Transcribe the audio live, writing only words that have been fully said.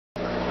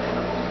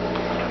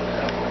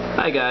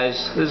Hi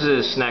guys, this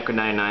is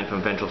Snacker99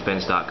 from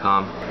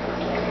ventralfence.com,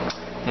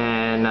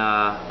 and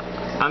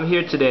I'm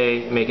here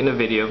today making a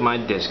video of my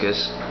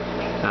discus.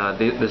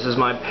 This is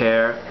my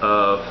pair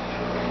of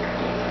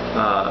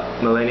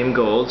Millennium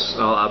Golds,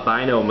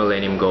 albino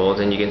Millennium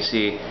Golds, and you can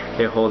see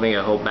they're holding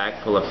a whole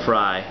bag full of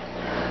fry.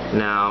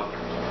 Now,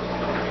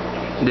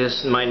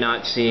 this might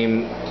not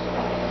seem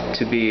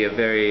to be a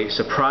very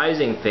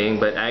surprising thing,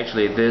 but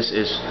actually this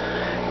is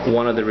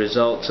one of the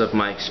results of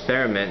my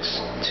experiments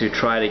to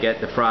try to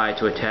get the fry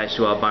to attach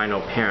to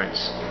albino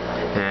parents.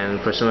 And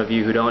for some of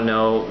you who don't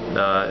know,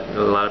 a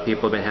lot of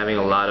people have been having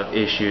a lot of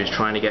issues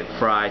trying to get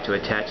fry to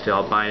attach to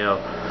albino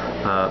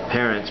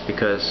parents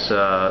because,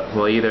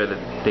 well, either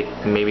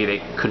maybe they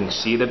couldn't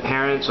see the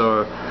parents,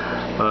 or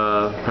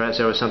perhaps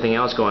there was something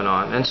else going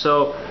on. And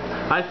so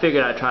I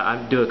figured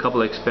I'd do a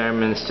couple of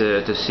experiments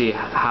to see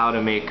how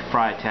to make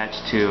fry attach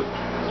to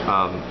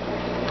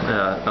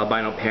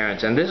albino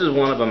parents, and this is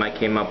one of them I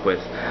came up with.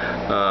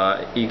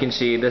 You can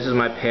see this is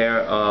my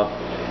pair of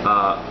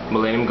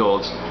Millennium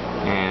Golds,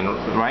 and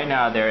right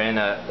now they're in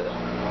a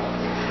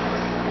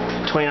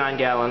 29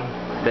 gallon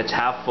that's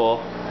half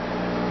full,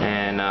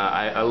 and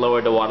I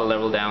lowered the water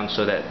level down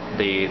so that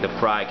the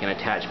fry can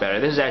attach better.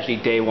 This is actually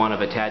day one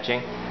of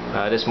attaching.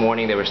 This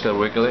morning they were still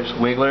wigglers,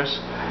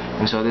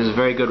 and so this is a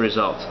very good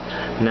result.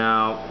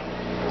 Now,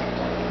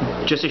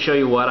 just to show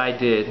you what I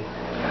did,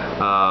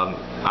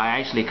 I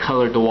actually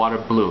colored the water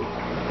blue.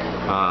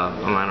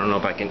 I don't know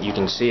if you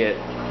can see it.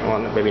 Well,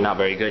 maybe not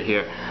very good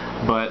here,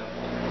 but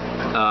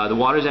the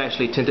water is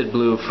actually tinted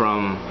blue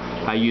from.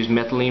 I used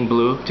methylene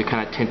blue to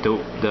kind of tint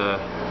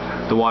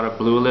the water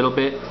blue a little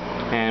bit,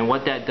 and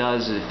what that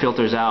does is it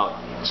filters out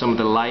some of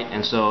the light,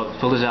 and so it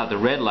filters out the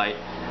red light,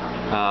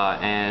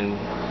 and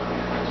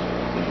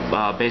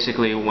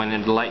basically when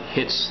the light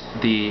hits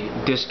the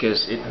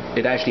discus,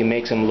 it actually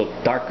makes them look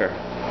darker.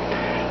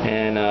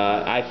 And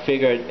I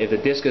figured if the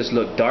discus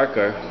looked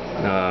darker,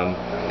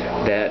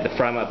 that the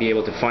fry might be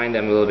able to find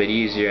them a little bit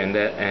easier,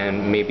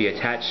 and maybe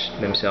attach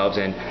themselves.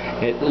 And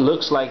it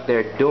looks like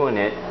they're doing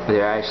it.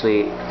 They're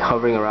actually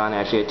hovering around,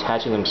 actually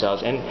attaching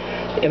themselves. And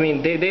I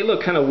mean, they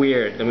look kind of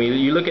weird. I mean,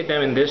 you look at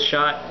them in this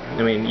shot.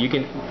 I mean, you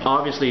can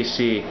obviously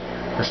see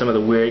some of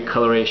the weird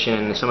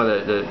coloration. Some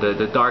of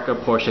the darker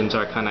portions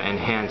are kind of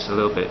enhanced a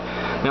little bit.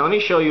 Now let me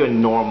show you a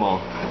normal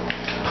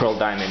pearl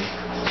diamond.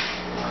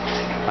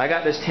 I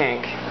got this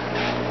tank.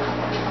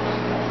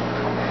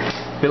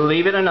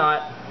 Believe it or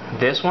not,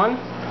 this one,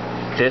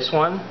 this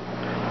one,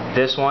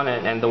 this one,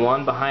 and the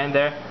one behind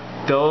there,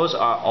 those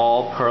are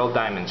all pearl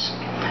diamonds.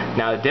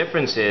 Now the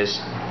difference is,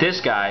 this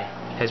guy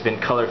has been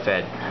color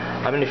fed.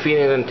 I've been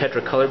feeding them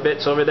tetracolor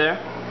bits over there.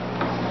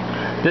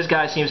 This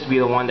guy seems to be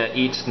the one that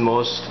eats the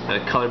most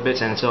color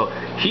bits, and so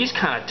he's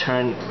kind of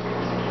turned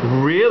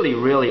really,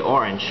 really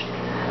orange.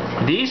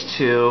 These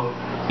two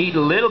eat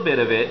a little bit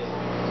of it,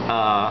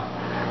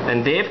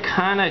 and they've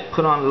kind of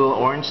put on a little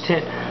orange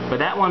tint, but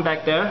that one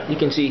back there, you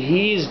can see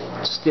he's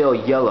still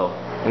yellow.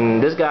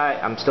 And this guy,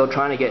 I'm still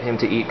trying to get him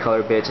to eat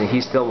color bits, and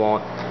he still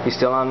won't. He's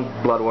still on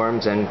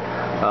bloodworms and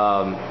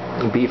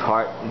beef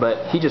heart,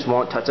 but he just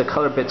won't touch the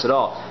color bits at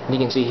all. And you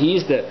can see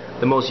he's the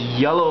most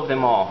yellow of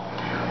them all.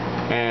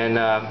 And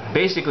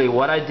basically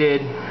what I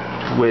did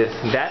with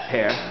that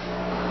pair,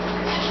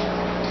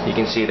 you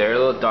can see they're a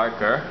little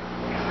darker,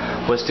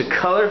 was to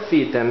color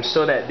feed them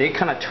so that they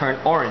kind of turn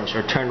orange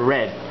or turn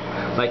red,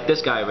 like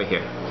this guy over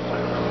here.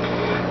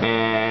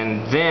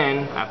 And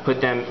then I put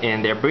them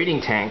in their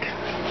breeding tank,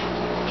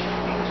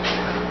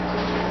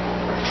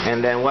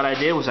 and then what I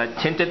did was I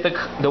tinted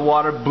the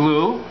water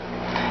blue,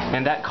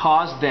 and that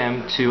caused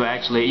them to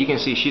actually, you can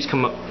see she's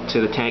come up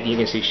to the tank, you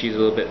can see she's a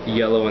little bit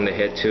yellow in the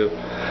head too.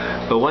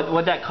 But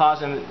what that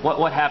caused them,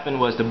 what happened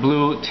was the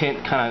blue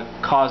tint kind of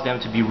caused them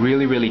to be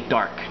really, really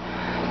dark.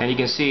 And you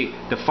can see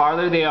the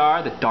farther they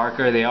are, the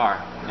darker they are.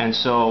 And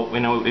so, you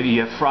know, if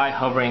you have fry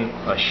hovering,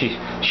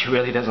 she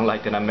really doesn't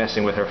like that I'm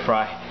messing with her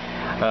fry.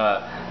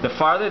 The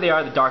farther they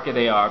are, the darker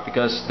they are,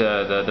 because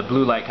the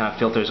blue light kind of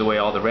filters away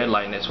all the red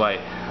light, and that's why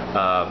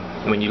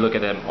when you look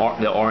at them,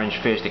 the orange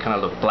fish, they kind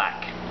of look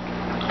black.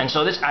 And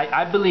so this,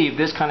 I believe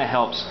this kind of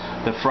helps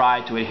the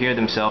fry to adhere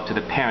themselves to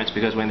the parents,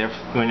 because when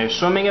they're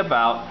swimming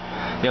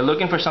about, they're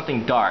looking for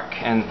something dark,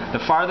 and the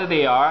farther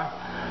they are,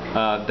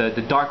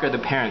 the darker the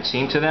parents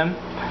seem to them.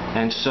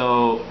 And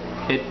so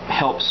it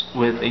helps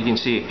with, you can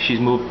see she's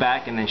moved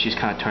back, and then she's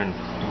kind of turned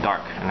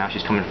dark, and now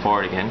she's coming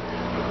forward again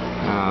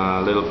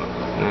a little,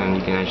 and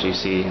you can actually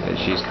see that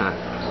she's kind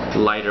of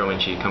lighter when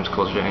she comes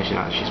closer,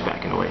 and she's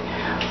backing away.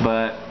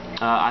 But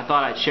I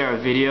thought I'd share a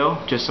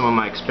video, just some of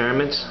my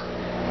experiments.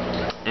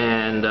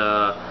 And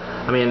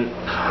I mean,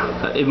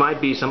 it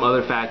might be some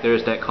other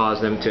factors that cause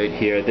them to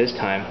adhere this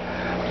time,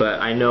 but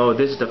I know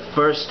this is the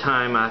first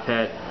time I've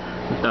had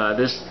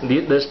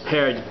this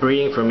pair is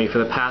breeding for me for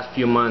the past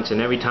few months, and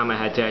every time I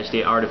had to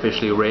actually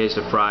artificially raise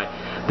the fry,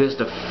 this is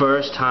the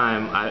first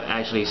time I've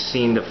actually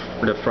seen the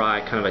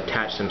fry kind of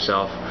attach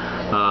themselves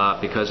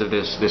because of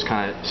this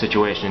kind of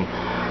situation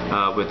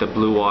with the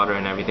blue water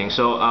and everything.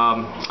 So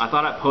I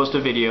thought I'd post a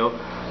video.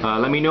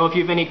 Let me know if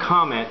you have any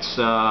comments.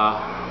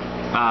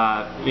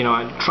 you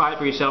know, try it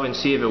for yourself and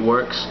see if it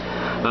works.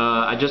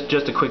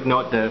 Just a quick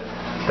note: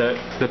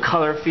 the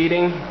color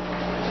feeding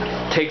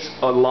takes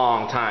a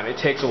long time. It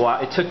takes a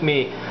while. It took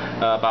me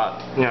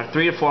about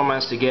 3 to 4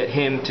 months to get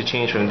him to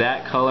change from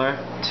that color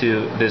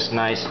to this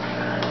nice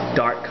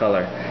dark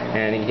color.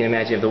 And you can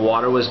imagine if the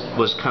water was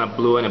kind of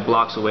blue and it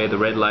blocks away the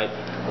red light,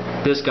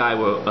 this guy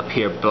will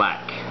appear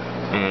black,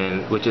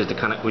 and which is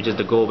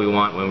the goal we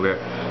want when we're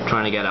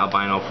trying to get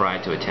albino fry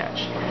to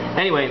attach.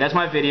 Anyway, that's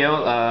my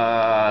video.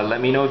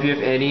 Let me know if you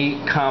have any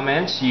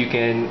comments. You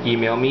can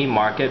email me,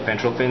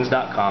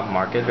 mark@ventralfins.com,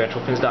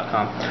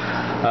 mark@ventralfins.com,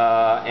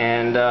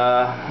 and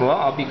well,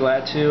 I'll be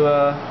glad to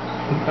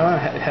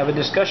have a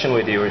discussion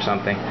with you or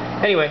something.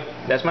 Anyway,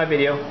 that's my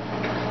video.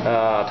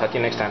 I'll talk to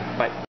you next time. Bye.